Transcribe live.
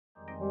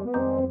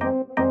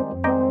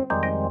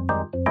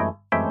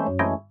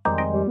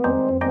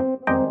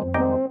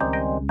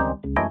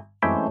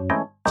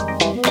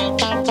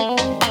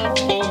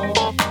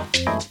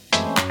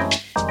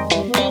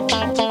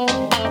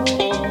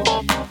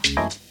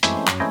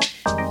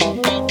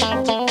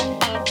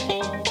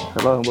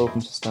Hello and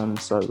welcome to Stone and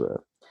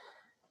Sober,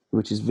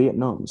 which is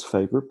Vietnam's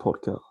favourite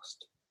podcast.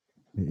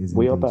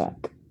 We are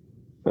back.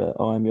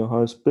 I am your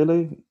host,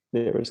 Billy.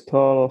 There is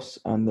Carlos,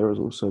 and there is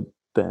also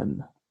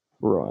Ben.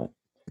 Right.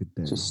 Good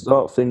day. To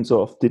start things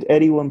off, did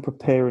anyone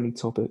prepare any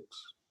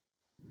topics?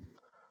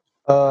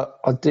 I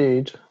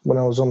did when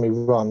I was on my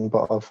run,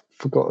 but I've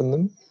forgotten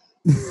them.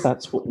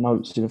 That's what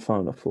notes in the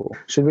phone are for.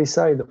 Should we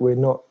say that we're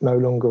no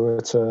longer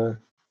at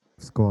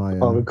Squire?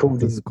 recording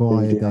The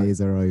Squire studio? days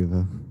are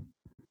over.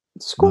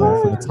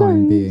 Squire For the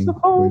time being,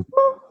 days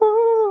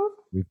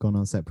we've gone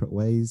our separate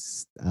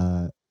ways.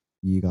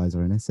 You guys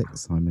are in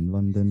Essex. I'm in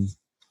London.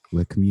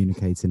 We're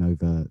communicating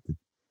over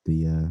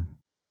the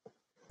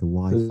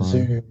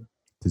Wi-Fi,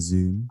 the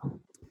Zoom.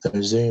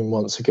 So Zoom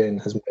once again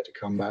has made a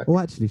comeback. Well,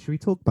 actually, should we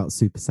talk about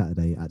Super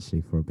Saturday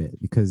actually for a bit,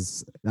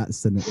 because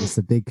it's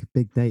a big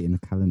date in the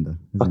calendar.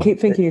 I keep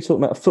thinking you're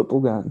talking about a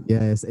football game.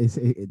 Yeah,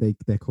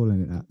 they're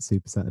calling it that,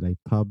 Super Saturday.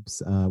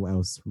 Pubs, what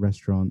else?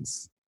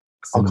 Restaurants.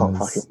 I can't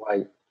cinemas. fucking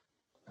wait.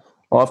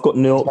 I've got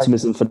no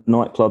optimism for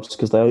nightclubs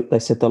because they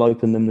said they'll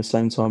open them the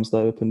same times they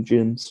open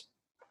gyms.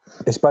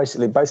 It's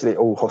basically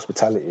all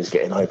hospitality is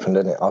getting opened,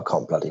 isn't it? I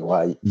can't bloody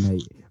wait.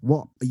 Mate,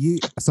 what are you?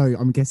 So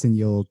I'm guessing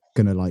you're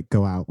gonna like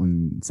go out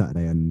on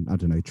Saturday and I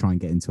don't know, try and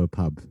get into a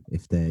pub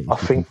if you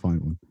can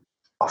find one.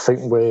 I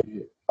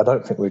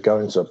don't think we're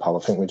going to a pub. I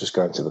think we're just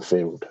going to the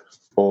field.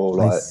 Or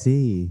like, I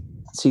see.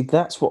 See,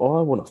 that's what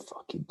I want to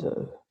fucking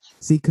do.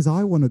 See, because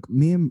I want to.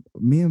 Me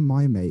and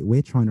my mate,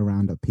 we're trying to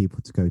round up people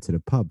to go to the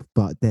pub,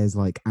 but there's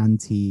like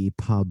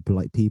anti-pub,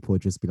 like people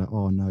would just be like,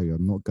 "Oh no,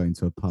 I'm not going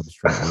to a pub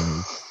straight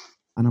away."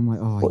 And I'm like,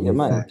 "Oh, What, your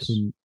mates?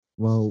 fucking."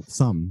 Well,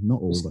 some, not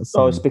all, but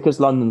some. Oh, it's because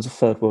London's a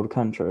third world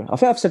country. I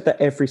think I've said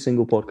that every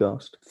single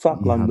podcast. Fuck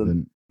You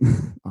London.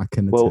 haven't. I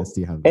can attest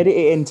you haven't. Edit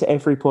it into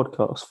every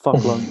podcast.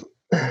 Fuck London.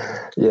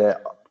 yeah,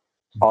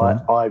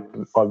 I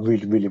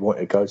really, really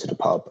wanted to go to the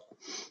pub.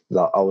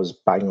 Like, I was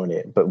bang on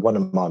it, but one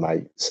of my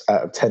mates,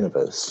 out of 10 of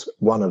us,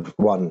 one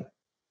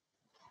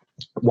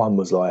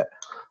was like,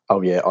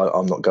 "Oh yeah,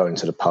 I'm not going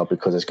to the pub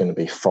because there's going to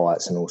be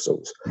fights and all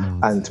sorts." Oh,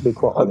 And to be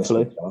quite honest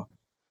with you,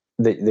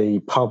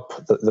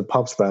 the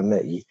pubs around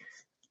me,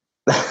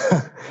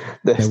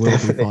 there will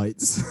be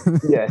fights.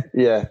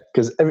 yeah,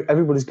 because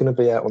everybody's going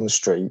to be out on the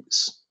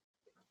streets.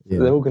 Yeah.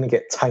 They're all going to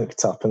get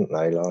tanked up, aren't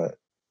they? Like,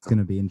 It's going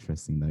to be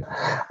interesting though.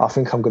 I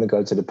think I'm going to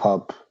go to the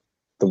pub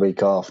the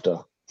week after.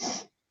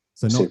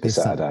 So not Super this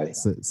Saturday.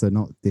 So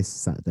not this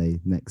Saturday.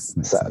 Next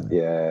Saturday.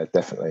 Yeah,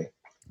 definitely.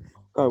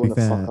 Go when the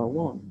fair, fuck I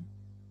want.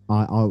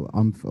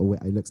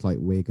 It looks like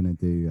we're gonna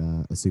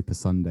do a Super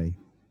Sunday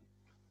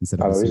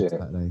instead of a is Super it?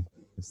 Saturday.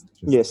 Just,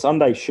 Yeah,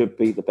 Sunday should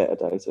be the better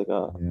day to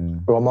go. yeah,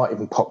 Or I might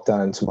even pop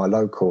down to my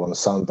local on a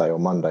Sunday or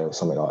Monday or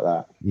something like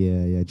that.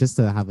 yeah. Just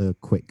to have a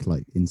quick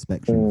like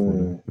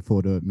inspection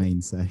before the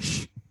main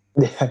sesh.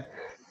 Yeah,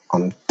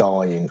 I'm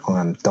dying.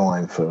 I am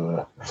dying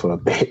for a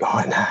bit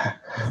right now.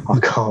 I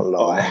can't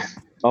lie.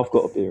 I've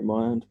got a beer in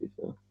my hand, to be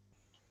fair.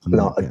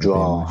 Not a Get beer in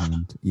my draft.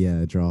 hand.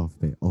 Yeah, a draft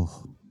bit.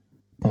 Oh.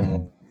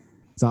 Mm.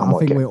 So I I might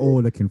think get we're beer.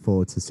 all looking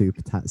forward to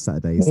Super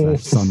Saturday /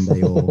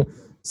 Sunday or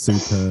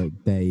Super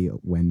Day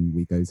when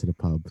we go to the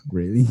pub.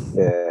 Really.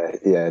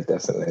 Yeah,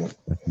 definitely.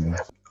 Definitely.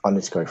 I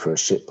need to go for a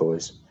shit,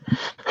 boys.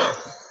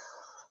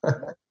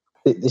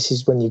 This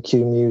is when you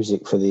cue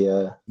music for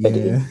the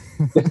editing.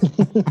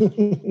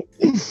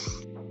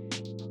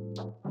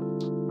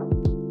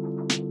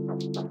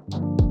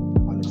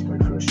 I need to go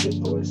for a shit,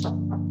 boys.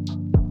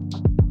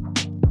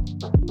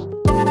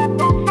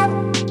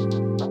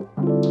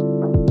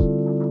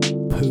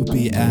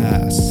 Poopy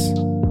ass.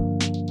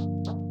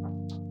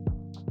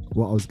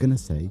 What I was gonna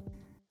say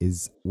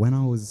is when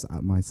I was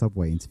at my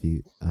Subway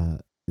interview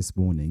this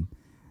morning,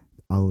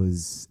 I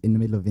was in the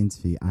middle of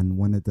interview and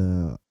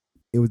the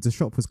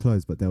shop was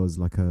closed, but there was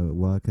like a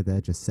worker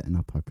there just setting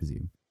up, I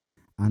presume.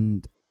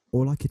 And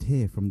all I could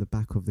hear from the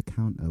back of the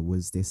counter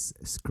was this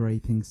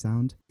scraping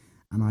sound,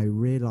 and I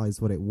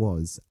realised what it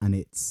was, and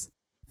it's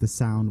the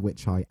sound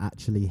which I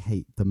actually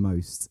hate the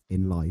most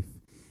in life,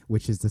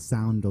 which is the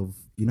sound of,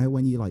 you know,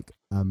 when you like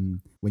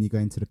when you go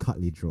into the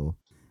cutlery drawer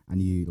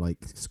and you like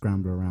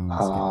scramble around to get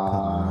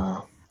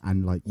cutlery,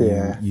 and like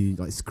you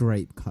like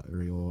scrape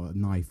cutlery or a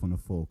knife on a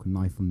fork, a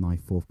knife on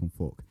knife, fork on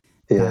fork.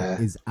 Yeah. That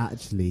is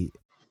actually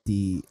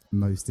the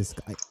most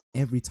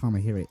every time I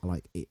hear it,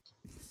 like it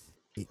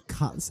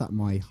cuts at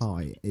my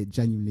heart. It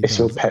genuinely It's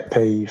does. your pet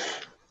peeve.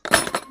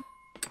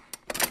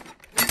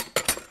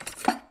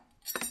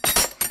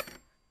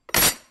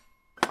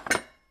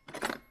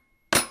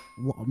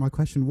 My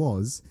question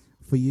was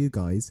for you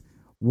guys,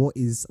 what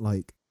is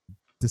like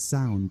the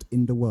sound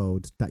in the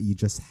world that you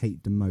just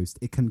hate the most?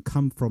 It can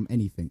come from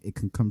anything. It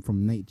can come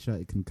from nature.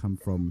 It can come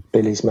from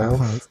Billy's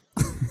mouth.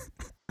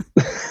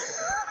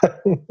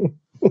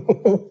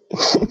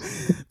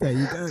 There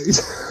you go.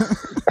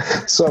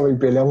 Sorry,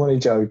 Billy, I'm only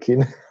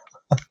joking.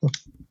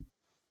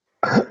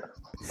 I've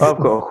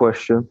got a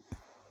question.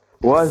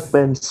 Why is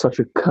Ben such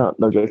a cunt?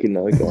 No joking,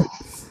 no, okay.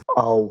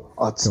 Oh,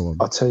 I'll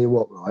tell you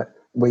what, right?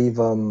 We've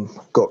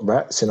got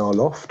rats in our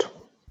loft.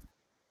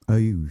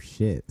 Oh,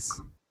 shit.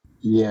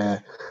 Yeah.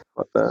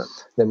 Like that.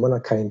 Then when I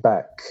came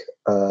back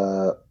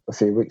a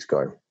few weeks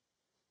ago,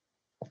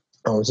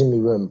 I was in my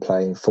room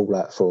playing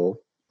Fallout 4.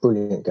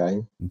 Brilliant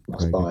game.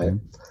 Must buy it.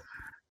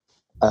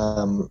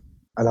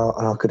 And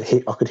I could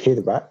hear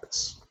the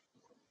rats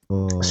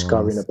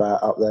scurrying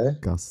about up there,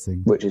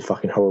 disgusting. which is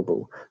fucking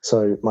horrible.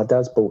 So my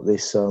dad's bought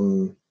this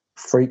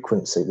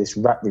frequency, this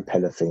rat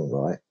repeller thing,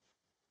 right?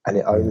 And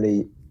it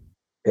only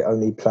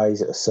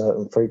plays at a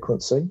certain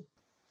frequency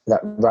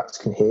that rats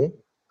can hear.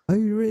 Oh,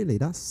 really?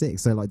 That's sick.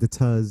 So, like,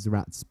 deters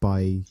rats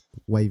by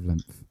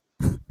wavelength.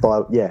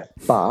 But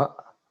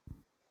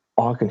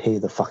I can hear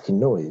the fucking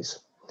noise,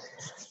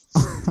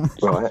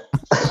 right?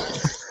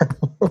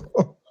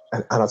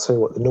 and I'll tell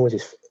you what, the noise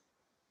is.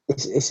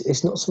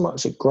 It's not so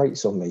much it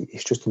grates on me.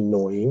 It's just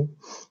annoying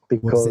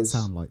because. What does it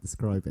sound like?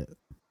 Describe it.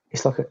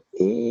 It's like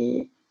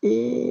and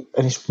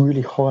it's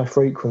really high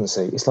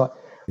frequency. It's like.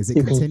 Is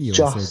it continuous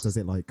or does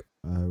it like?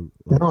 No,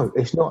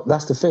 it's not.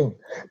 That's the thing,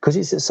 because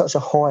it's at such a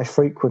high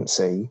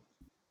frequency.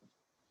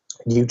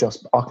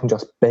 I can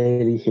just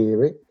barely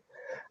hear it.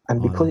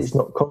 And because it's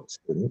not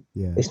constant,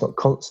 it's not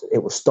constant.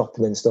 It will stop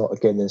and then start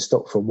again, then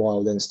stop for a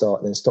while, then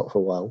start, and then stop for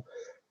a while.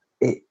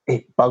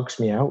 It bugs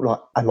me out. Like,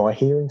 am I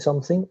hearing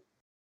something?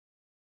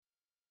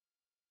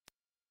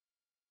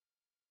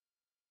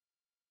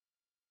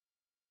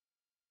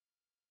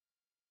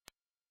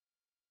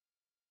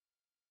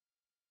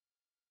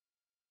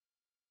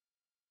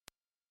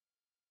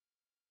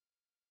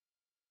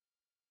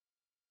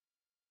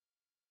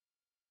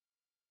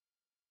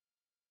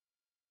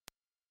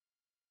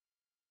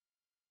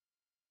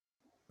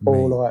 Mate,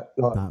 or like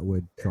that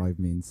would drive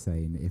me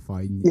insane if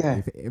I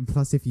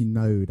plus if you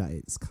know that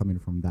it's coming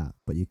from that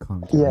but you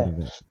can't get rid of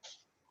it.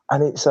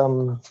 And it's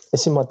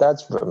in my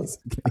dad's room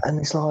and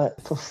it's like,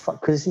 for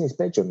fuck, because it's in his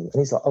bedroom and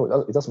he's like,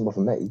 oh, it doesn't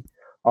bother me,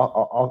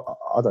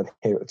 I don't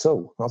hear it at all.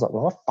 And I was like,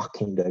 well, I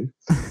fucking do.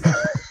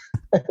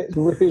 It's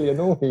really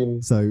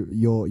annoying. So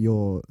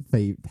your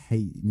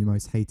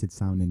most hated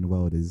sound in the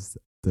world is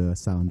the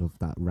sound of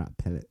that rat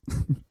pellet.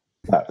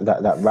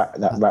 that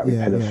rat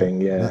repeller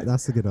thing, yeah.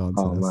 That's a good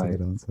answer. A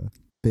good answer.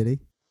 Billy,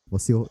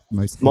 what's your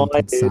most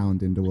hated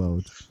sound in the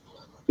world?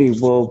 The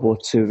World War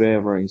II air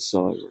raid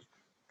siren.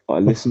 I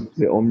listen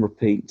to it on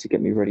repeat to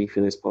get me ready for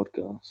this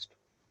podcast.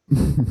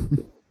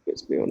 It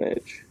gets me on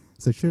edge.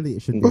 So surely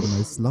it should be the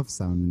most loved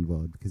sound in the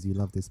world because you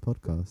love this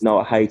podcast. No,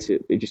 I hate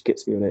it. It just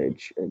gets me on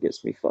edge and it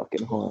gets me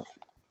fucking high.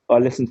 I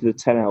listen to the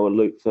 10-hour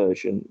loop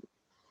version.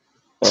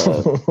 I'm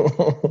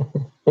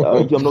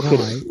not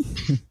kidding.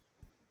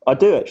 I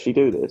do actually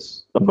do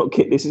this. I'm not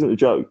kidding. This isn't a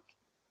joke.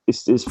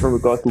 This is from a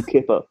guy called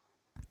Kipper.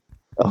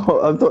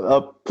 I'm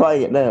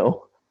playing it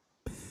now.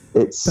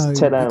 It's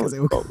 10 hours.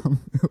 I'm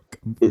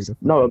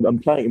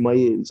playing it in my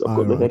ears. I've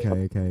got the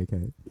headphones. Okay.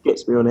 It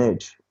gets me on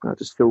edge. I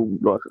just feel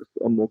like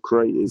I'm more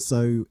creative.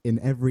 So in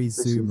every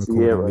Zoom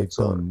recording we've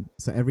done,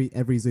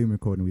 every Zoom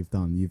recording we've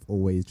done, you've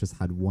always just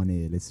had one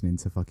ear listening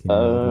to fucking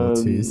World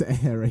War II's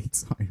air raid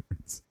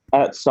sirens.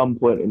 At some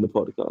point in the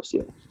podcast,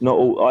 yeah. Not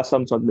all. I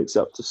sometimes mix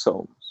it up to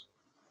songs.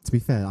 To be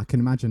fair, I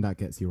can imagine that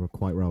gets you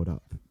quite rolled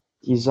up.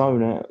 You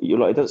zone out. You're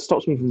like, that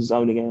stops me from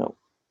zoning out.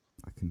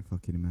 I can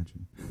fucking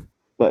imagine.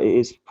 But it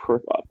is,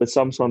 but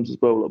sometimes as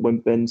well, like when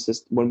Ben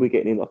says, when we're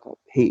getting in like a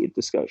heated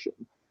discussion,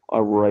 I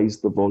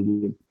raise the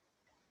volume.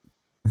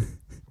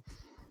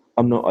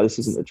 I'm not, this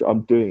isn't a joke,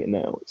 I'm doing it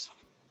now. It's...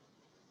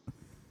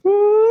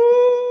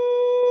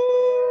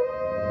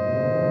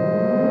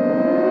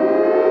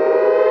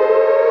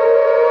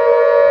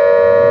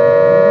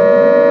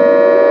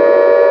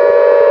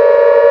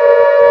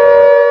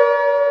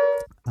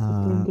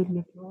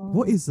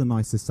 What is the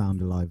nicest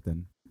sound alive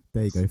then?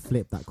 There you go,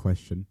 flip that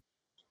question.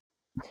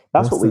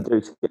 That's what we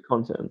do to get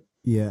content.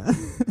 Yeah.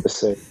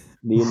 The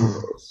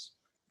universe.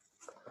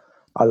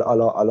 I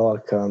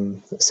like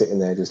sitting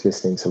there just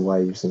listening to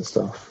waves and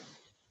stuff.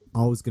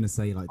 I was going to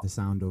say like the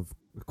sound of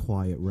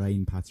quiet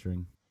rain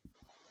pattering.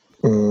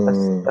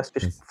 That's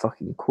just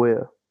fucking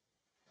queer.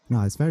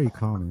 No, it's very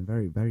calming,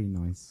 very, very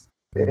nice.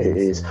 It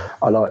is.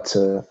 I like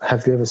to.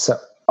 Have you ever sat?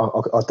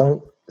 I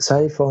don't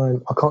say if I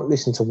can't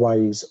listen to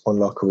waves on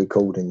like a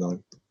recording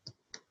though.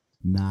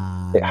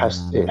 Nah. It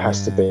has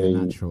to be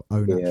natural.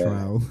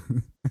 Natural.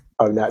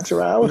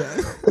 Natural.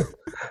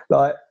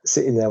 Like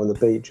sitting there on the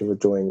beach with a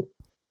joint,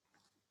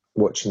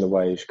 watching the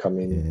waves come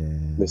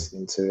in,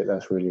 listening to it.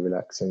 That's really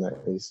relaxing.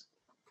 That is.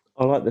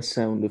 I like the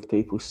sound of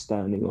people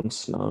standing on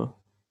snow.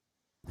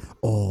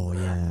 Oh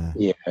yeah.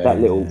 Yeah. That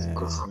little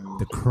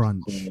the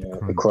crunch. Yeah,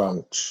 the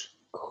crunch.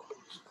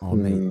 Oh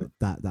mate,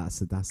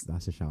 that's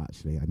a shout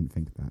actually. I didn't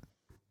think of that.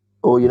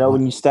 Or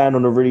when you stand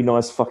on a really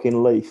nice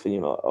fucking leaf and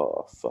you're like,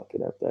 oh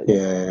fucking hell that.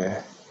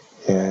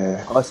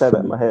 Yeah. I say that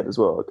in my head as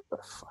well. I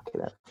go,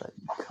 fucking hell that.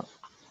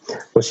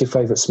 What's your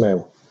favourite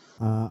smell?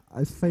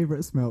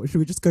 Favorite smell. Should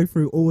we just go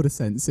through all the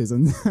senses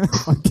and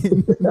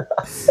fucking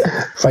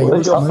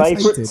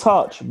favorite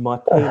touch? My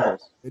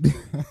penis.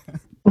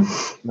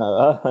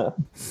 No.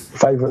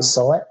 Favorite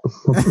sight?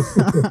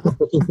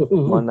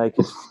 My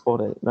naked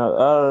body.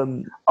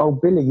 No. Oh,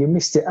 Billy, you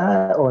missed it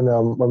out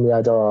on when we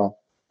had our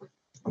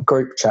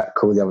group chat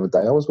call the other day.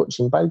 I was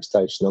watching Babe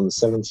Station on the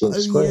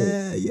 70-inch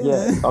screen.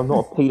 Yeah. I'm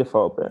not a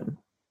paedophile, Ben,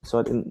 so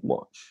I didn't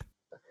watch.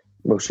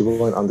 Well, she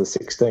wasn't under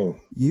 16.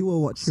 You were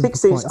watching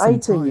 16,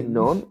 18, you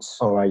nonce.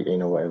 Or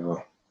 18 or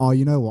whatever. Oh,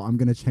 you know what? I'm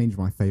going to change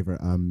my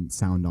favourite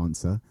sound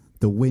answer.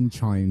 The wind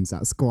chimes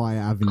at Squire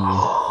Avenue.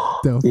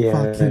 The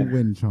fucking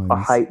wind chimes.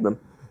 I hate them.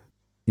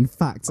 In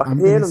fact, I'm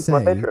going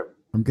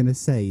to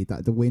say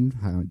that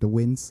the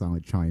wind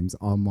side chimes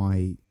are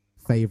my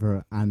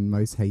favourite and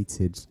most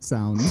hated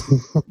sound.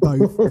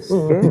 Both.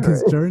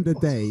 Because during the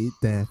day,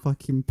 they're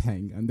fucking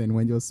peng. And then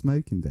when you're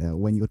smoking there,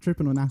 when you're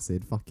tripping on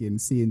acid, fucking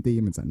seeing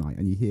demons at night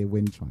and you hear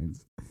wind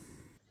chimes.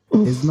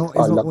 It's not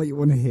what you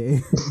want to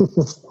hear.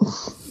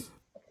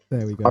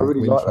 There we go. I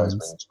really like those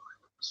wind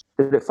chimes.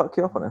 Did it fuck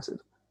you up on acid?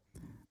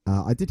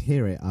 I did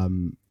hear it.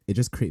 It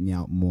just creeped me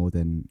out more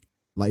than...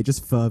 Like, it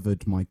just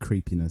furthered my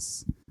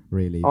creepiness,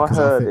 really. I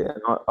heard it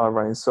and I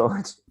ran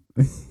inside.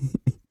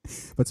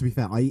 But to be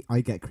fair,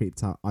 I get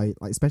creeped out.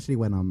 Especially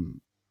when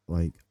I'm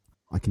like,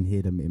 I can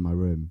hear them in my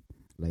room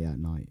late at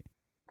night,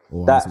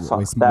 or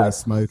I'm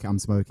smoking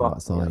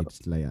outside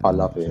late at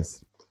night.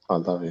 I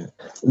love it.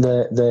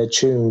 They're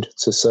tuned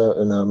to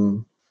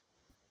certain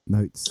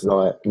notes.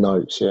 Like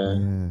notes, yeah.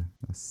 Yeah,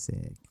 that's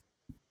sick.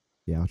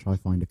 Yeah, I'll try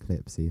to find a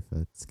clip, see if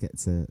to get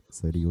to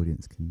so the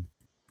audience can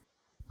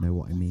know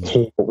what I mean.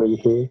 Hear what we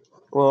hear.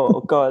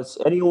 Well, guys,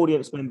 any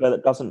audience member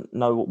that doesn't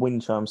know what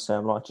wind chimes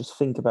sound like, just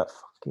think about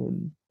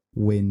fucking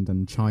wind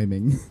and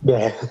chiming.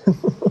 Yeah.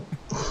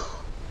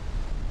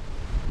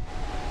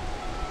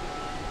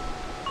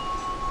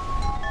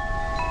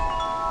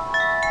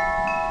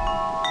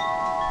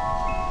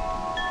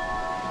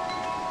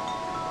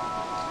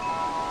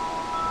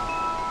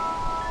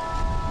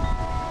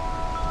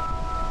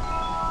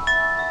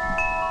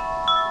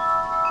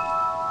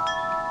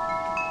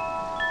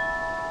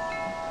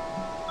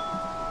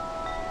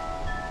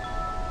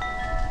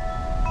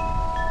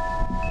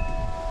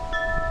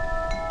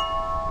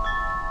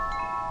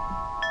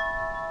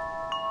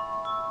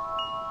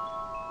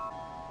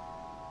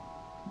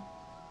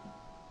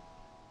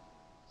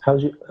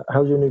 How's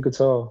your new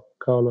guitar,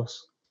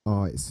 Carlos?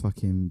 Oh, it's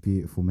fucking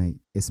beautiful, mate.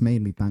 It's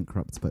mainly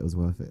bankrupt, but it was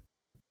worth it.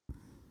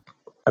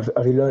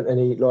 Have you learned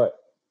any, like,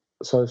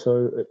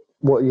 so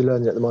what are you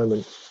learning at the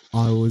moment?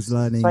 I was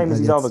learning... Same as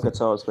his other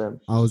guitars,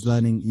 Ben. I was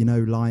learning,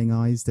 Lying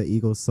Eyes, the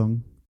Eagles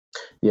song.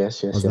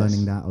 Yes. I was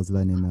learning that. I was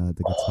learning the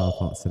guitar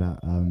parts of that.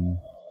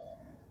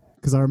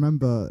 Because I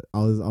remember I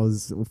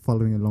was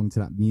following along to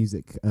that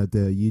music,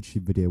 the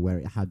YouTube video where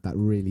it had that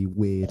really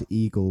weird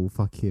eagle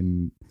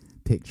fucking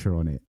picture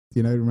on it.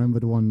 You know, remember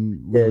the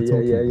one we were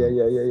talking about?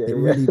 Yeah. It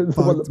really the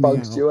one that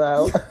bugs you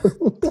out.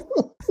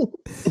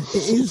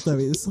 It is, though.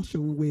 It's such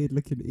a weird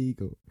looking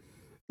eagle.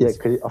 Yeah,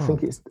 because I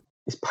think it's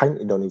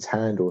painted on his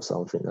hand or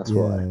something. That's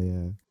why.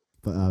 Yeah.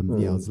 But I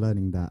was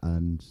learning that,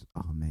 and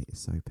oh mate,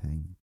 it's so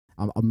pain.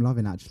 I'm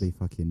loving actually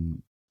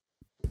fucking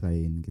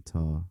playing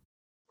guitar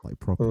like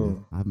properly.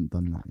 I haven't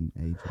done that in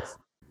ages.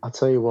 I'll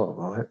tell you what,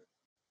 right?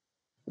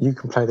 You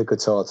can play the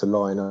guitar to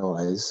Lying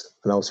Eyes,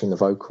 and I'll sing the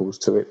vocals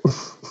to it.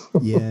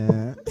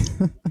 Yeah.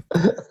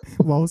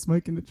 While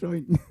smoking a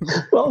joint.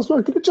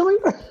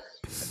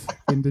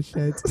 In the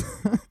shed.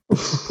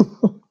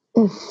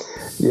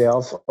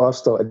 Yeah, I've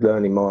started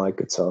learning my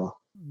guitar.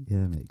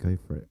 Yeah, mate, go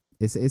for it.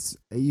 It's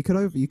you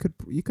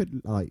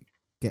could like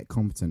get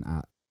competent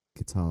at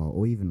guitar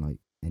or even like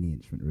any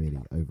instrument really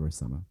over a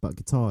summer, but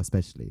guitar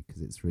especially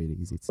because it's really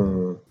easy to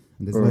learn.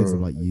 And there's loads of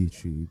like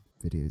YouTube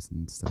videos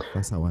and stuff.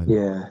 That's how I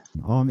learn.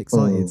 Oh, I'm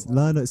excited.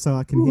 Learn it so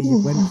I can hear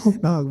you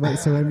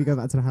so when we go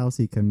back to the house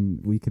you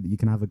can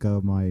have a go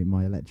at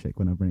my electric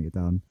when I bring it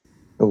down.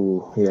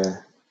 Oh yeah.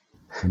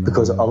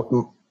 Because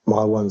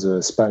my one's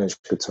a Spanish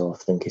guitar. I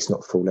think it's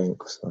not full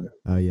length. So.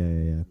 Oh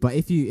yeah. But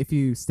if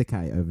you stick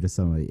at it over the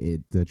summer,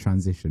 the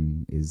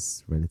transition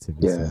is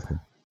relatively simple.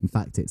 In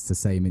fact, it's the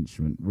same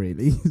instrument,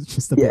 really. It's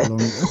just a bit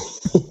longer.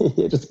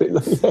 Yeah, just a bit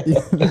longer.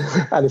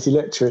 Yeah. And it's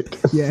electric.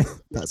 Yeah,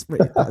 that's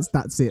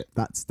it.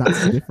 That's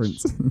the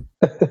difference.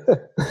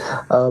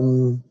 I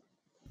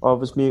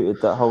was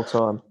muted that whole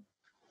time.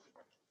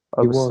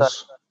 I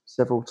was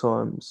several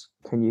times.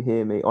 Can you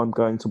hear me? I'm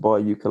going to buy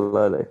a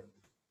ukulele.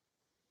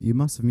 You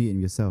must have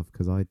muted yourself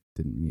because I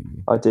didn't mute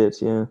you. I did,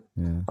 yeah.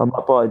 I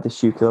might buy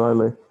this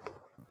ukulele.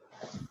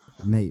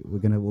 Mate,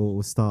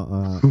 we'll start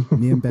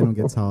me and Ben on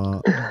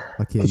guitar.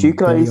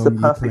 Ukulele is the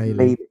perfect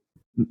meme.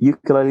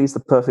 Ukulele is the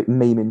perfect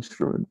meme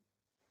instrument.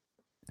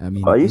 I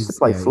mean, I used to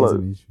play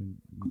flute.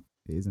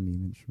 It is a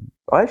meme instrument.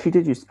 I actually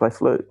did used to play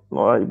flute.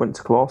 I went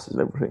to classes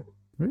and everything.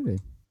 Really?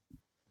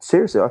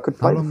 Seriously, I could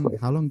play the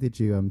flute. How long did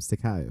you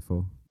stick at it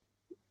for?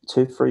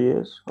 2-3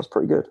 years. That's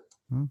pretty good.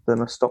 Huh?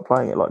 Then I stopped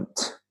playing it like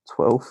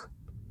 12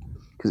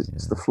 because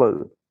it's the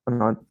flute,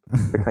 and I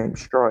became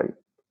straight.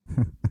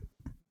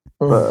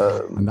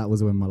 And that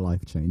was when my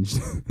life changed.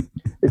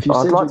 If you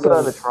I'd said like you to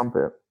learn learned- the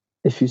trumpet.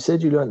 If you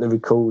said you learnt the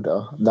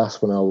recorder,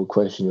 that's when I would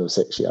question your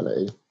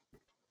sexuality.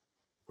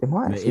 It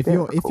might actually if be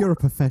you're a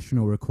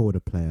professional recorder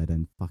player,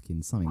 then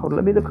fucking something. Hold on,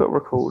 let me look at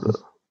recorder.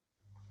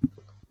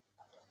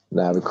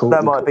 Now,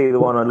 That might be the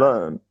one I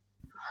learned.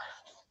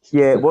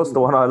 Yeah, it was the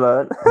one I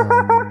learned.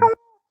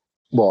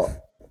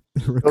 What?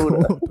 Recorder.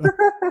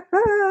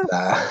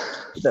 Nah.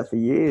 Did that for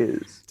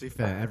years. To be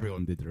fair,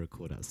 everyone did the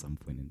record at some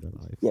point in their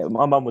life. Yeah,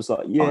 my mum was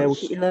like, "Yeah, we'll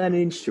get you learn an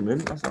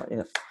instrument." I was like,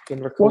 "Yeah,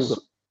 fucking recorder."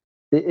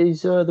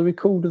 Is the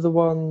recorder the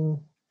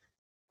one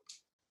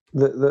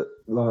that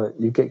like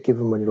you get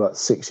given when you're like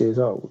 6 years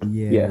old?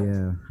 Yeah.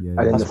 And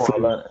then That's why I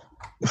learned it.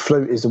 the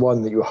flute is the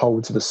one that you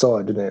hold to the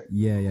side, isn't it?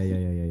 Yeah.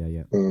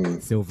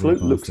 Silver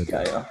Flute looks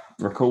bastard. gayer.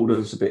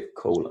 Recorder's a bit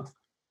cooler.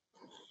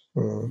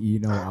 You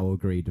know, I'll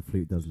agree. The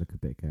flute does look a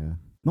bit gay.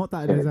 Not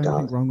that there's it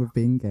anything does. wrong with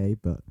being gay,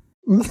 but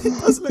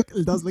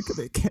it does look a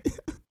bit gay.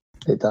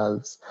 It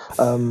does.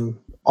 I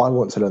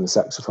want to learn the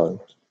saxophone,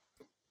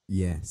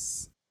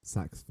 Yes,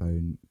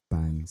 saxophone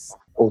bangs.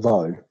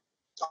 although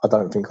I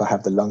don't think I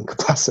have the lung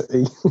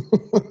capacity.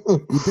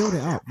 You build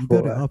it up. You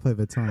build it up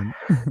over time.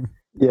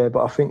 Yeah,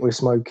 but I think we're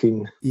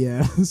smoking.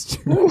 Yeah, that's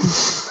true.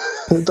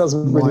 It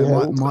doesn't really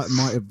help.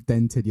 Might have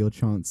dented your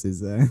chances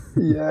there.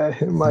 Yeah,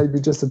 maybe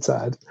just a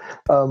tad.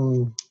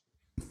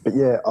 But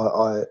yeah,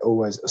 I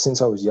always,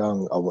 since I was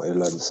young, I wanted to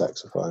learn the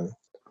saxophone.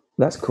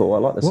 That's cool. I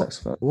like the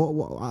saxophone.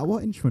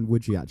 What instrument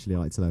would you actually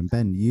like to learn,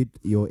 Ben?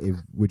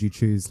 Would you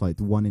choose like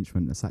one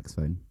instrument, a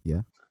saxophone?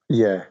 Yeah.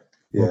 Yeah.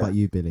 What about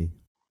you, Billy?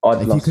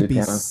 I'd If love you could to be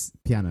piano.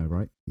 Piano,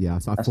 right? Yeah,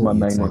 so I That's thought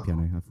my you'd say main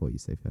piano. I thought you'd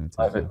say piano.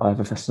 I have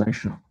a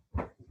fascination.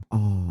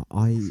 Oh,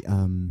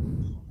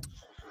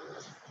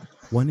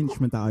 one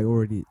instrument that I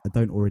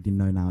don't already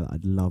know now that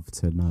I'd love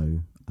to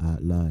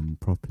learn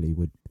properly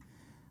would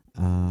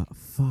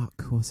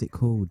what's it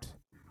called?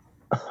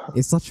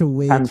 It's such a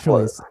weird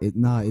choice.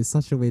 It's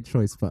such a weird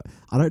choice, but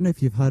I don't know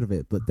if you've heard of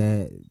it, but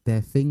they're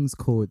things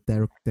called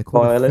they're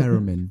called Violin? a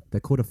theremin.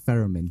 They're called a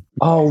theremin.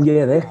 Oh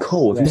yeah, they're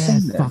cool. Have you They're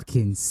seen them?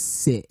 fucking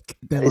sick.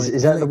 They're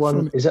Is that the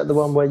one? Is that the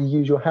one where you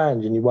use your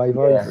hand and you wave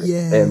over? it?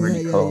 Yeah, They're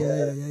really cool.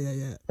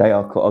 Yeah. They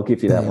are cool. I'll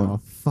give you that They one. are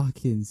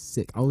fucking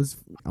sick. I was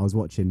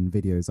watching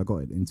videos. I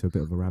got into a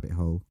bit of a rabbit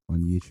hole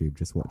on YouTube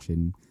just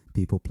watching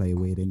people play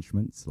weird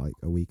instruments like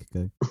a week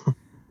ago,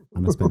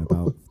 and I spent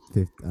about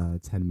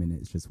 10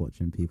 minutes just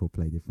watching people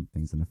play different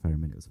things on the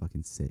theremin. It was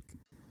fucking sick.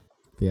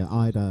 But yeah,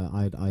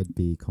 I'd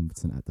be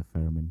competent at the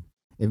theremin.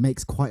 It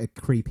makes quite a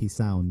creepy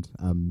sound.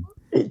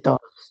 It does.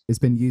 It's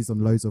been used on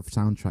loads of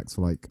soundtracks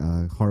for like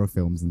horror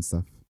films and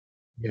stuff.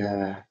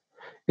 Yeah.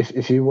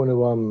 If you want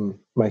to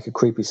make a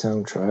creepy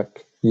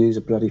soundtrack, use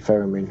a bloody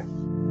theremin.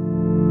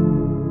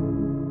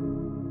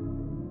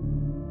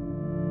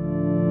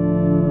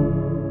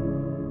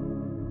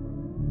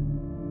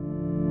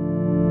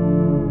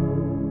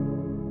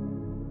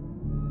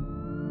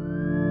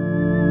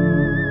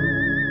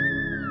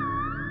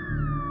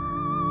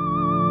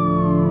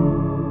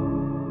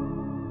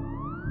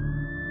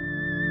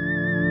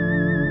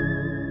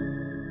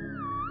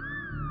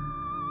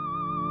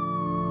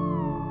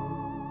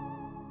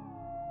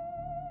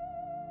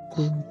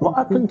 What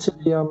happened to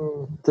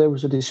the there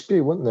was a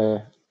dispute, wasn't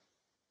there,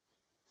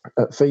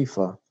 at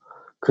FIFA,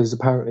 because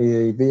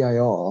apparently the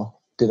VAR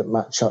didn't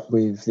match up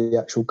with the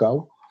actual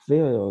goal.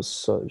 VAR is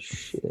so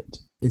shit.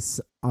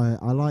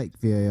 I like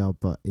VAR,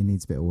 but it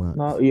needs a bit of work.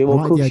 No, yeah, well,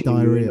 I of like course the you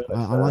idea.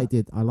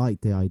 know I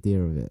like the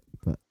idea of it,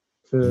 but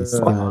it's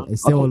I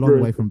still a long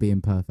way from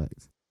being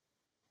perfect.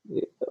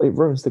 It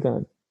ruins the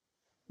game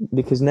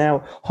because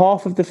now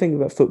half of the thing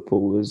about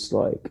football is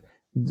like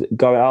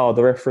going, "Oh,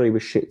 the referee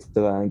was shit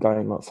today," and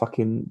going like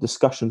fucking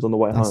discussions on the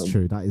way home. That's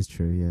true. That is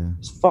true. Yeah.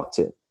 It's fucked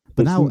it.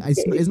 But now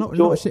it's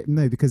not shit.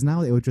 No, because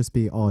now it will just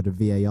be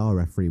the VAR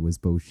referee was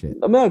bullshit.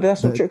 No, but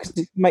that's not true because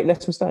you make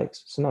less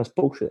mistakes. So no, it's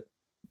bullshit.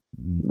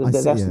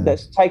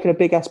 That's taken a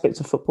big aspect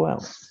of football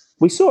out.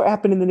 We saw it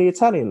happen in the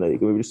Italian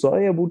league. We were just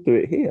like, yeah, we'll do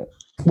it here.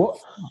 What?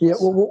 Yeah.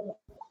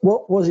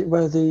 What was it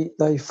where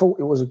they thought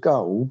it was a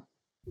goal?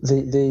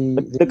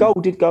 The goal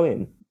did go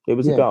in. It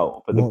was a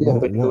goal. But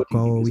what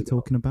goal are we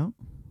talking about?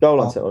 Goal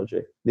line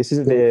technology. This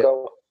isn't the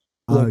goal.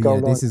 Oh yeah,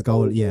 goal this is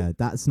goal. technology. Yeah,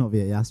 that's not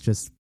VAR. That's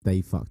just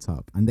they fucked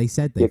up, and they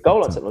said they. Yeah,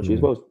 goal line fucked up, technology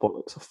as well is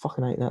bollocks. I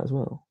fucking hate that as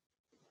well.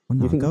 Well,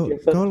 no, You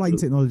think goal line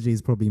technology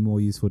is probably more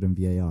useful than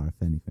VAR,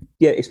 if anything.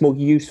 Yeah, it's more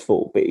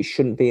useful, but it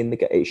shouldn't be in the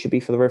game. It should be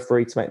for the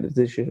referee to make the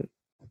decision.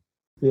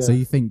 Yeah. So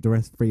you think the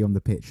referee on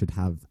the pitch should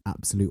have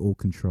absolute all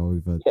control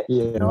over?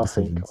 Yeah, all I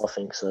decisions?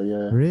 think so.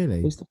 Yeah.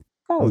 Really?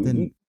 No, Well, then,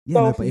 you yeah, go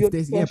no, off but of your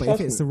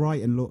if it's the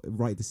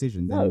right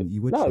decision, then no,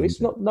 you would. no, change it's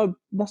it. not. No,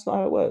 that's not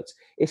how it works.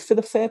 It's for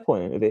the fair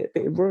point of it,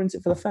 but it ruins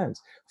it for the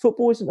fans.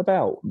 Football isn't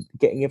about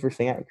getting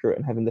everything accurate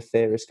and having the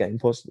fairest game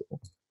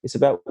possible. It's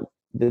about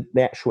the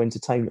actual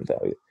entertainment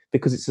value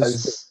because it's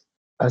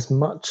as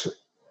much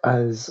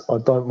as I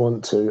don't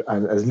want to,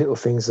 and as little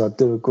things as I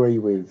do agree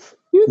with.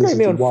 You agree with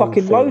me on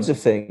fucking loads of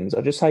things.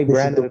 I just say This is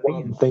random the one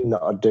opinions. thing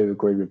that I do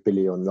agree with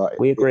Billy on. Like,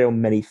 We agree on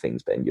many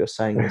things, Ben. You're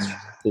saying this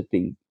to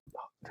be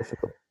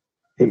difficult.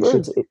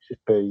 It should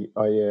be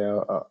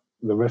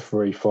the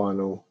referee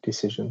final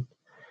decision.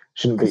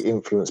 Shouldn't be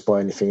influenced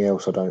by anything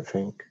else, I don't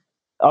think.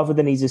 Other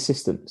than his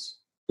assistants?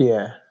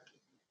 Yeah.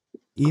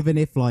 Even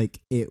if like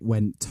it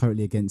went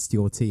totally against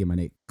your team and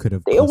it could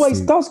have... It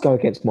always does go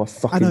against my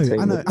fucking team.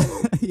 I know.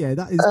 Yeah,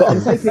 that is...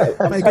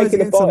 I'm it goes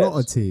against a lot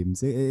of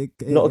teams.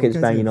 Not against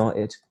Man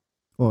United.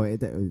 Or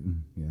maybe.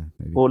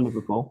 Or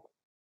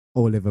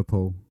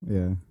Liverpool.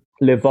 Yeah.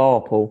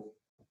 Liverpool.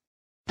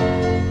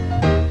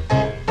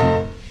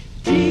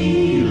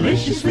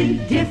 Deliciously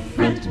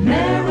different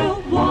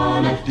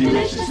marijuana.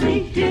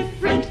 Deliciously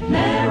different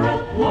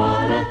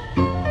marijuana.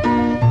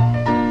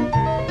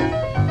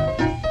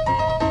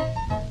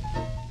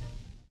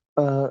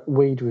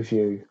 Weed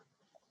review.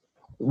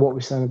 What are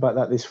we saying about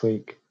that this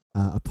week?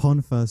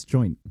 Upon first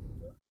joint.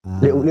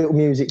 Little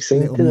music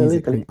scene.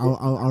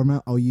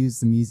 I'll use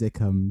the music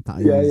that I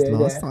used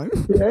last time.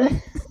 Yeah.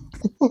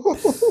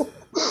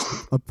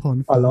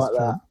 Upon first I like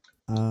joint.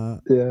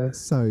 that.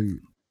 So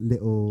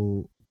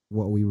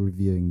what are we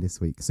reviewing this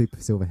week?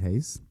 Super Silver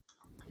Haze.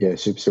 Yeah,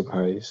 Super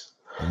Silver Haze.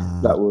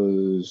 That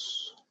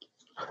was...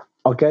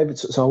 I gave it...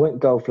 So I went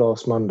golf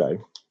last Monday.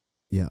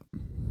 Yeah.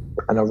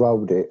 And I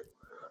rolled it.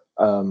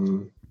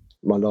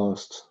 My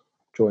last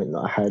joint that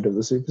I had of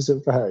the Super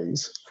Silver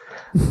Haze.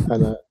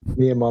 And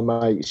me and my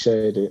mate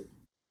shared it.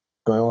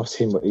 And I asked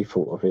him what he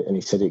thought of it. And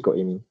he said it got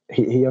him...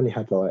 He only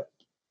had like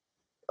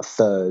a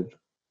third,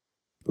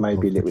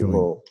 maybe a little bit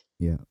more.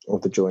 Yeah.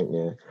 Of the joint,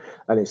 yeah.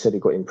 And he said it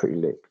got him pretty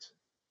licked.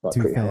 Like,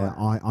 to be fair,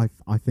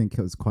 I think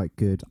it was quite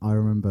good. I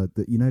remember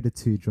that, the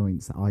 2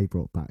 joints that I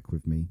brought back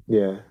with me.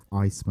 Yeah.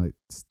 I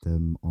smoked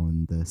them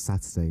on the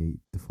Saturday,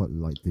 the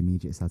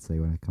immediate Saturday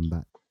when I come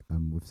back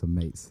with some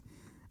mates,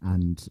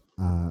 and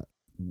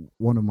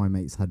one of my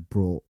mates had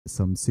brought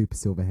some Super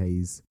Silver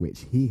Haze,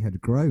 which he had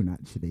grown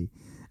actually.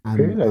 And,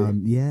 really?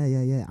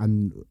 Yeah.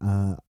 And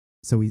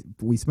so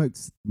we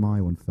smoked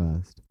my one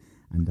first,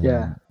 and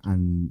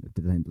and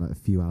then like a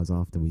few hours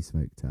after we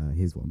smoked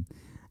his one.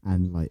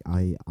 And like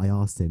I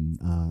asked him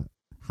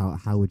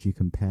how would you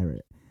compare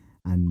it,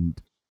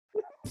 and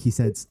he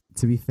said,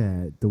 to be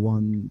fair, the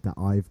one that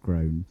I've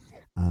grown,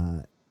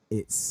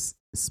 it's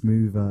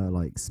smoother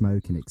like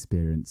smoking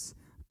experience,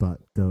 but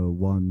the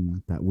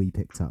one that we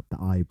picked up that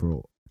I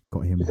brought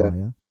got him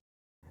higher.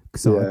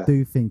 So I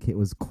do think it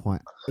was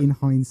quite, in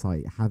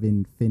hindsight,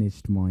 having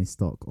finished my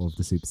stock of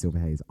the Super Silver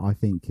Haze, I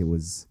think it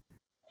was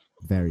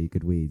very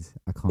good weed.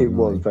 It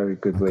was very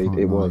good weed.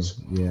 It was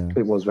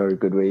very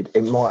good weed.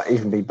 It might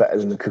even be better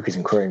than the cookies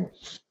and cream.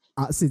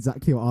 That's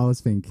exactly what I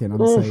was thinking.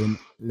 I'm saying,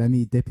 let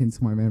me dip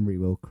into my memory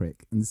real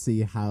quick and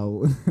see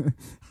how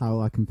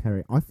I compare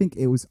it. I think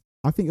it was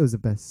the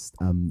best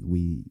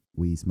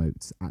we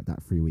smoked at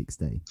that 3 weeks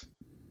day.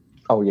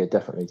 Oh yeah,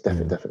 definitely.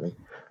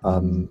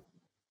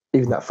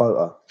 Even that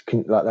photo,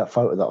 that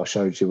photo that I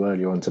showed you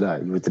earlier on today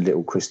with the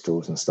little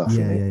crystals and stuff.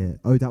 Yeah.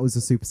 Oh, that was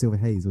a Super Silver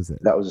Haze, was it?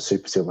 That was a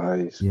Super Silver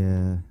Haze.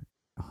 Yeah.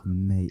 Oh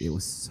mate, it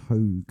was so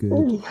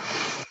good.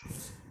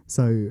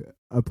 So,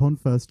 upon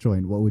first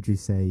joint, what would you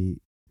say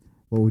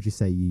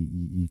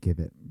you give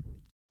it?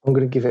 I'm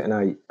going to give it an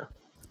 8.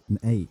 An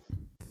 8.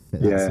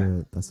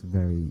 That's a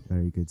very,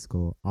 very good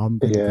score. I'm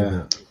going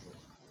to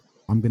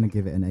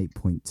give it an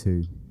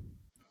 8.2.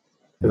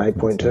 An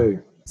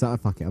 8.2. So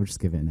fuck it, I'll just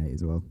give it an 8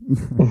 as well.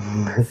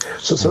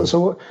 So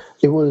what,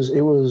 it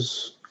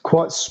was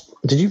quite.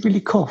 Did you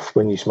really cough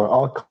when you smoked?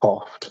 I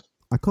coughed.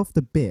 I coughed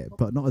a bit,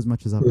 but not as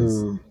much as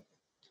others.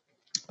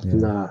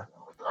 Nah,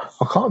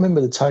 I can't remember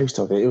the taste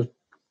of it. It was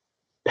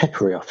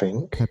peppery, I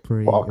think.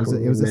 Peppery. It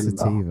was a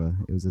sativa.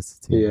 It was a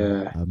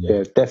sativa.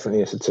 Yeah,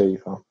 definitely a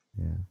sativa.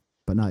 Yeah,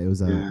 but no, it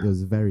was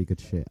very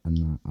good shit,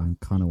 and I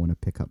kind of want to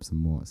pick up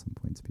some more at some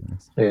point, to be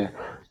honest. Yeah,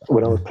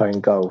 when I was playing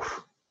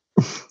golf.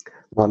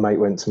 My mate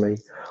went to me,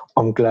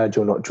 I'm glad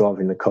you're not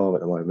driving the car at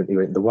the moment. He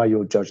went, the way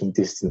you're judging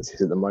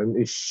distances at the moment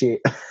is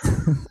shit.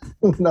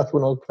 That's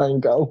when I was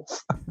playing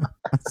golf.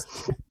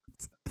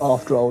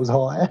 After I was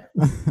high.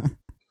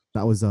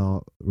 That was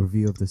our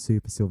review of the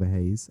Super Silver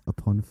Haze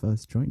upon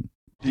first joint.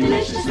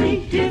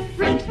 Deliciously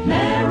different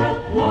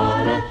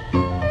marijuana.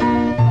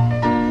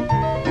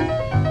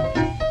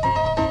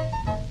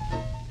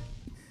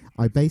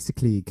 I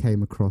basically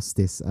came across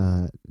this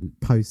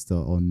poster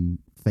on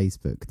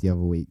Facebook the other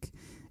week.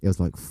 It was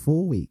like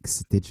 4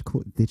 weeks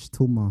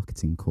digital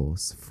marketing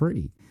course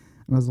free,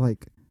 and I was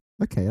like,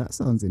 okay, that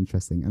sounds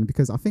interesting. And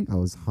because I think I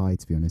was high,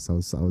 to be honest, I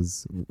saw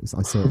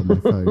it on my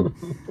phone,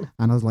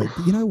 and I was like,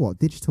 you know what,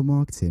 digital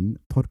marketing,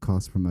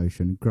 podcast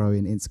promotion,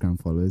 growing Instagram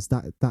followers,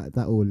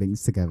 that all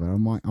links together. I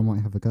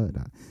might have a go at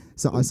that.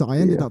 So I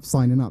ended up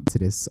signing up to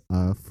this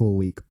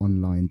 4-week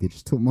online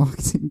digital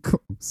marketing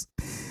course.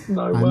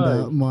 No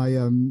way.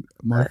 And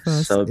my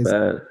first so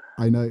bad.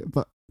 I know,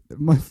 but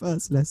my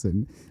first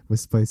lesson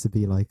was supposed to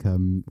be like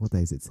what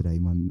day is it today?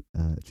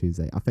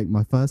 Tuesday. I think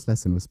my first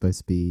lesson was supposed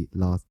to be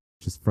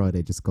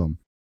Friday just gone,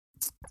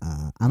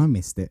 and I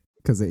missed it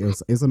because it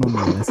was an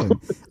online lesson.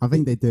 I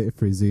think they do it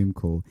through Zoom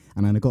call,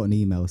 and then I got an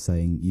email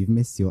saying you've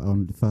missed your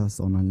first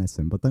online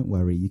lesson, but don't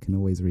worry, you can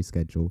always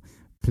reschedule.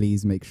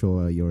 please make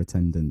sure your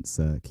attendance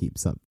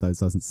keeps up. Those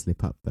doesn't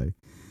slip up though.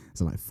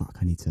 So like, fuck,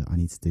 I need to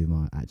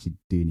actually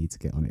do need to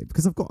get on it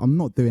because I'm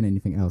not doing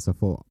anything else. I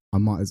thought I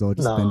might as well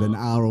just spend an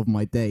hour of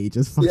my day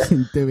just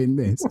fucking doing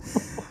this.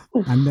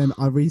 And then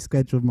I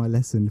rescheduled my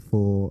lesson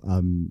for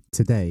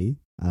today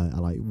at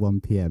like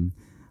 1 p.m.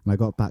 and I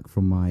got back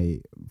from my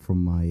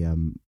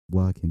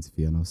work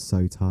interview and I was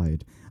so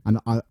tired. And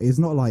it's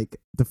not like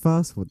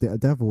the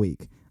other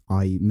week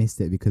I missed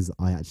it because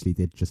I actually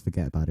did just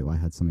forget about it. I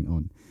had something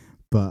on,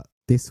 but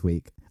this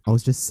week I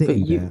was just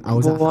sitting there.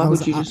 Why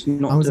would you just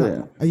not do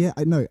it? Yeah,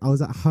 I know. I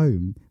was at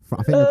home.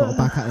 I think I got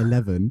back at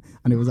 11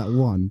 and it was at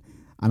 1.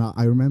 And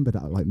I remembered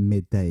at like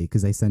midday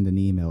because they send an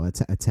email, a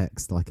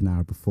text like an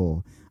hour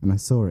before. And I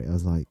saw it. I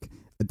was like,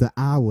 the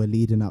hour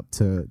leading up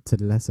to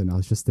the lesson, I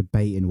was just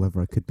debating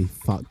whether I could be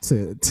fucked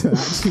to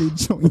actually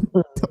join.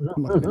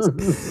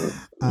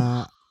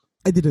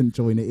 I didn't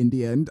join it in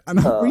the end, and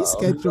I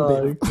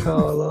rescheduled it.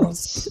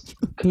 Carlos.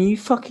 Can you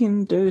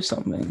fucking do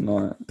something?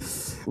 Like,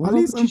 at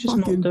least I'm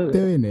fucking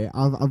doing it.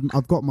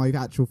 I've got my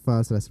actual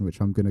first lesson, which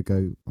I'm gonna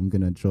join.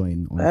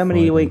 On How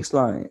many Friday. weeks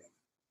late?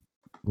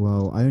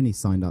 Well, I only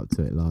signed up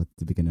to it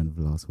the beginning of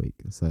last week,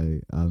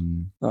 so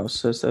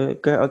so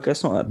I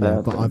guess not that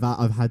bad. But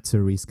I've had to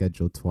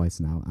reschedule twice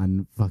now,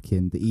 and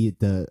fucking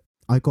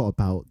I got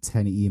about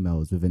 10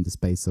 emails within the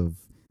space of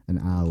an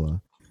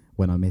hour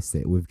when I missed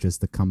it, with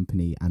just the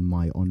company and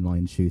my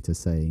online tutor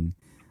saying,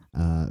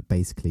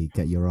 basically,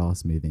 get your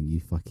ass moving, you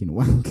fucking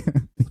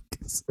wanker.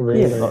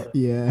 Really?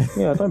 Yeah.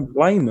 Yeah, I don't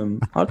blame them.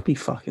 I'd be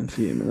fucking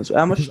fuming as well.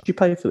 How much did you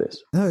pay for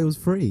this? No, it was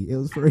free. It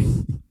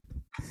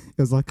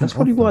was like that's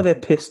probably why they're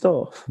pissed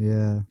off.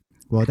 Yeah.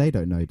 Well, they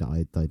don't know that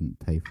I didn't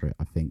pay for it,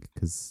 I think,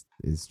 because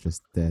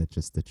they're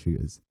just the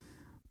tutors.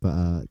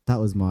 But that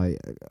was my...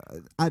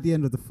 at the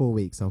end of the 4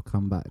 weeks, I'll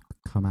come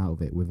out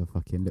of it with a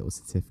fucking little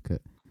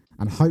certificate.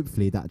 And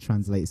hopefully that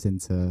translates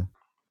into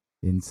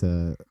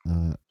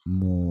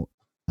more...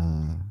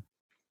 I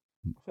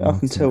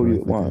can tell you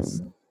it won't.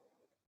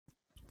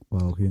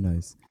 Well, who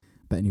knows?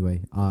 But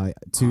anyway,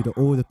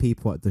 all the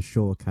people at the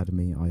Shaw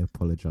Academy, I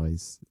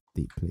apologise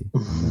deeply.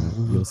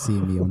 And, you'll see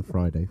me on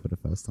Friday for the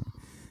first time.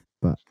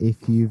 But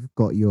if you've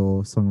got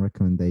your song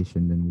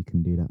recommendation, then we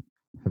can do that.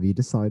 Have you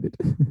decided?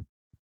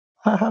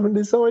 I haven't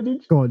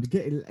decided. Go on,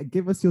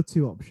 give us your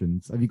 2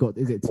 options. Have you got?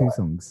 Is it 2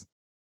 songs?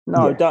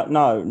 No,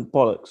 no,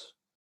 bollocks.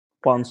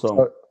 One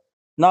song.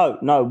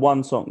 No,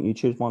 one song. You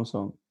choose one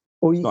song.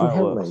 Or you can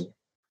help me.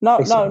 No.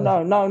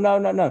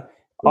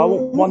 I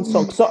want one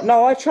song.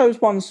 No, I chose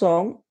one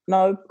song.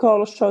 No,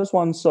 Carlos chose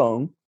one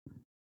song.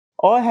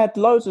 I had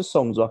loads of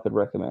songs I could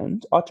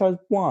recommend. I chose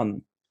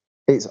one.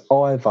 It's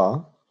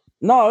either.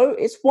 No,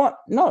 it's one.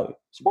 No,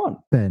 it's one.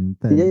 Ben.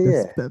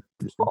 Yeah.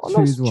 Choose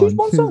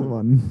one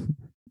song.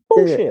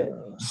 Bullshit.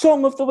 Yeah.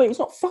 Song of the week. It's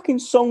not fucking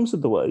songs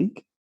of the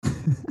week.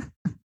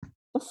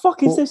 The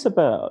fuck is this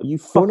about? You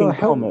fucking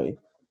commie.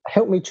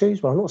 Help me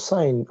choose one.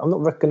 I'm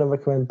not going to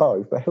recommend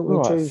both, but help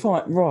me choose.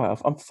 Right.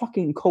 I'm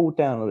fucking cooled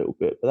down a little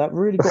bit, but that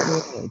really got me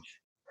on edge.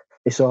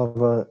 It's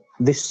either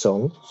this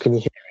song. Can you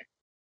hear it?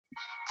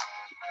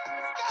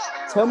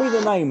 Tell me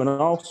the name and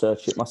I'll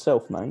search it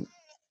myself, mate.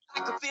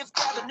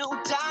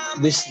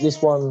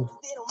 This one.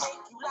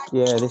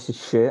 Yeah, this is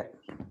shit.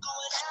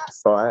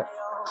 Right.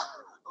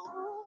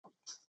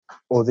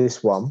 Or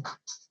this one.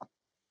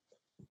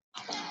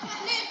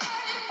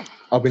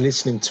 I've been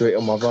listening to it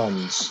on my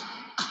runs.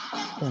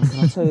 Yeah, can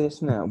I tell you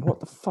this now? What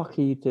the fuck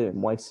are you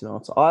doing wasting our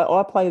time?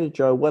 I played a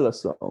Joe Weller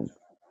song.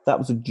 That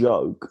was a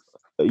joke.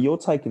 You're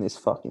taking this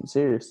fucking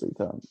seriously,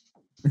 cunt.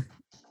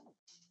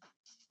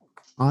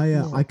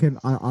 I like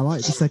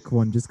the second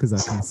one just because I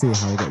can see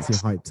how it gets you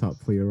hyped up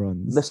for your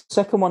runs. The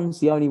second one's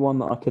the only one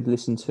that I could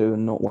listen to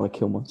and not want to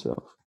kill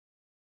myself.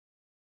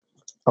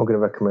 I'm going to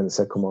recommend the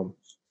second one.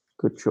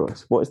 Good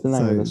choice. What is the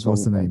name of the song?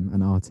 What's the name?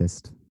 An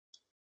artist?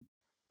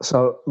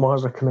 So my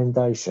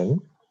recommendation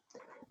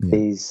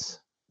is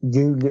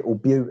You Little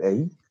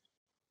Beauty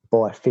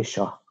by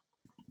Fisher.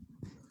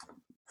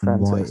 And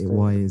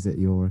why is it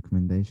your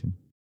recommendation?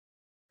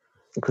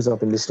 Because I've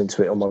been listening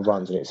to it on my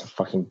runs and it's a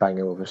fucking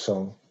banger of a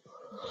song.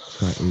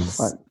 That is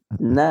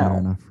fair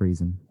enough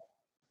reason.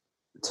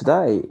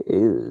 Today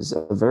is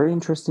a very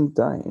interesting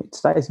day.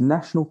 Today is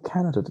National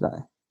Canada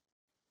Day.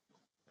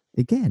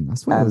 Again, I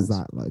swear it was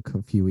that like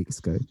a few weeks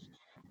ago.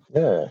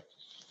 Yeah.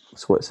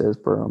 That's what it says,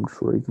 bro. I'm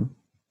just reading.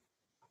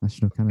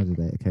 National Canada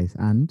Day, okay.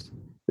 And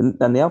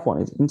the other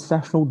one is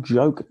International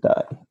Joke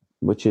Day,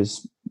 which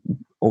is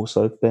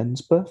also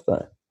Ben's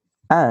birthday.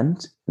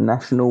 And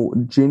National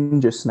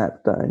Ginger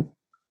Snap Day.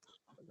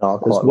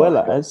 As well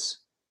as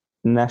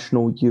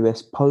National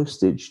US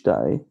Postage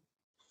Day.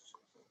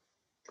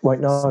 Wait,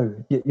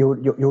 no.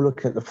 You're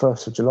looking at the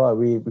 1st of July.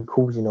 We're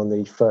recording on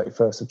the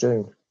 31st of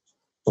June.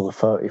 Or the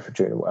 30th of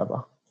June or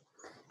whatever.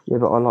 Yeah,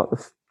 but I like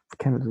the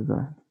Canada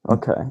Day.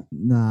 Okay.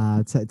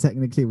 Nah,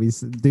 technically we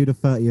do the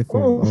 30th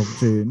of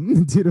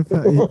June. Do the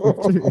 30th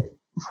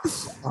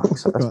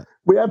of June.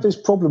 We have this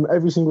problem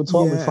every single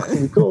time we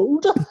fucking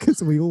record.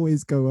 Because we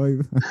always go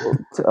over.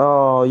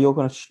 Oh, you're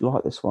going to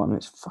like this one.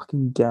 It's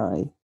fucking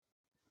gay.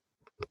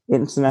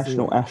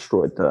 International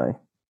Asteroid Day.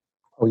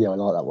 Oh yeah, I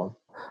like that one.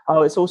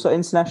 Oh, it's also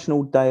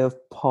International Day of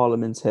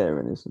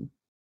Parliamentarianism.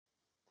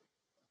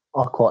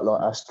 I quite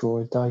like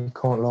Asteroid Day,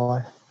 can't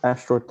lie.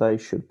 Asteroid Day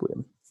should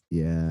win.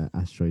 Yeah,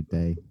 Asteroid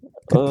Day.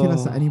 Could kill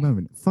us at any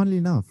moment. Funnily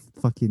enough,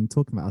 fucking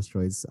talking about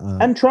asteroids.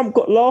 And Trump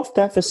got laughed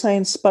at for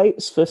saying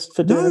space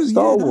for doing a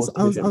Star Wars.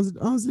 I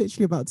was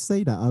literally about to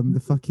say that. The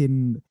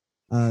fucking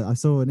I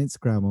saw I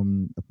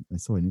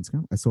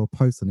saw a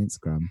post on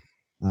Instagram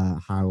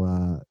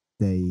how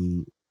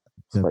the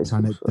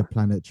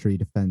planetary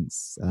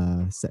defense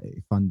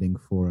funding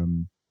for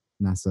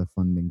NASA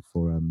funding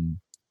for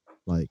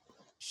like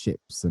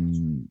ships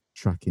and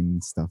tracking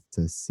stuff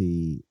to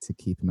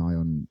keep an eye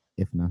on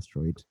if an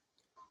asteroid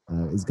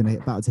is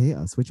about to hit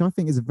us, which I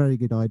think is a very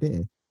good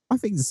idea. I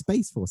think the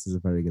Space Force is a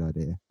very good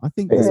idea. I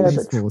think the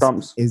Space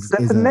Force is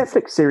a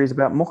Netflix series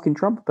about mocking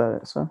Trump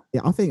about it. So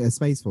yeah, I think a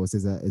Space Force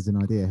is an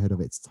idea ahead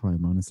of its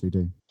time. I honestly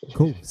do.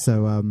 Cool.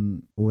 So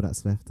all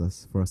that's left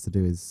for us to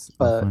do is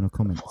final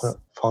comments.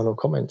 Final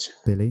comments.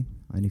 Billy,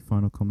 any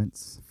final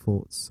comments,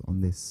 thoughts on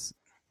this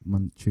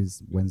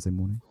Wednesday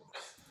morning?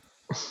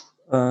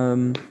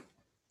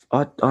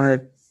 I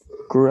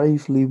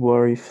gravely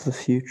worry for the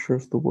future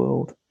of the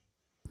world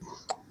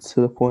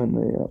to the point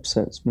that it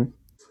upsets me.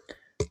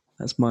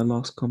 That's my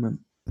last comment.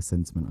 A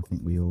sentiment I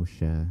think we all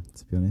share,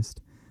 to be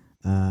honest.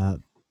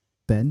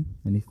 Ben,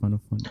 any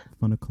final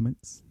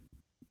comments?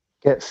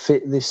 Get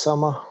fit this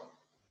summer.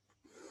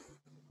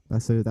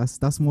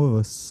 That's more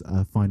of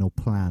a final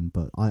plan,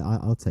 but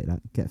I'll take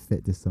that. Get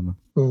fit this summer.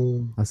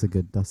 That's a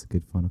good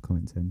final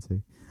comment to end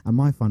to. And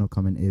my final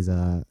comment is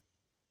I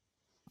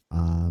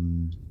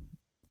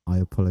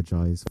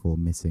apologize for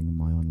missing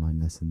my online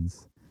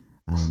lessons,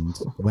 and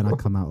when I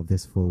come out of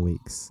this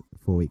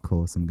 4-week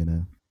course, I'm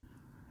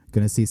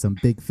gonna see some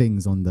big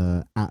things on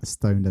the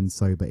 @Stoned and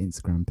Sober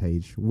Instagram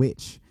page,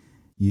 which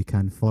you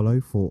can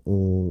follow for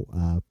all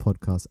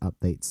podcast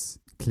updates,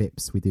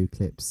 clips. We do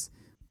clips,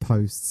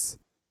 posts.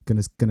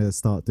 Gonna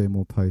start doing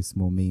more posts,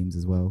 more memes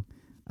as well.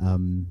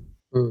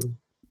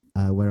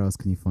 Where else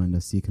can you find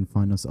us? You can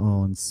find us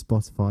on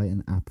Spotify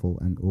and Apple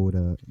and all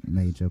the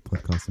major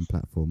podcasting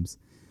platforms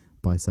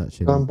by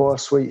searching. Go and buy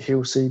Sweet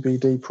Heel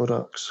CBD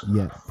products.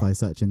 Yeah, by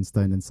searching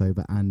Stoned and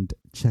Sober, and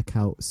check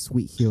out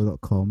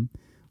sweetheel.com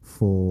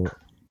for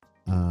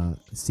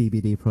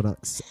CBD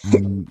products,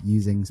 and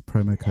using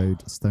promo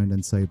code Stoned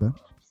and Sober,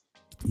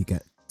 you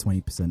get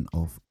 20%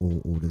 off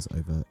all orders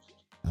over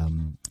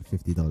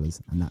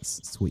 $50, and that's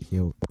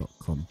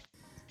sweetheel.com.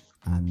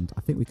 And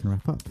I think we can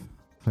wrap up.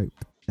 Hope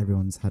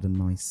everyone's had a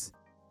nice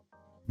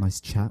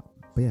chat.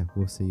 But yeah,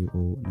 we'll see you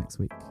all next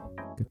week.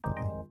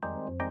 Goodbye.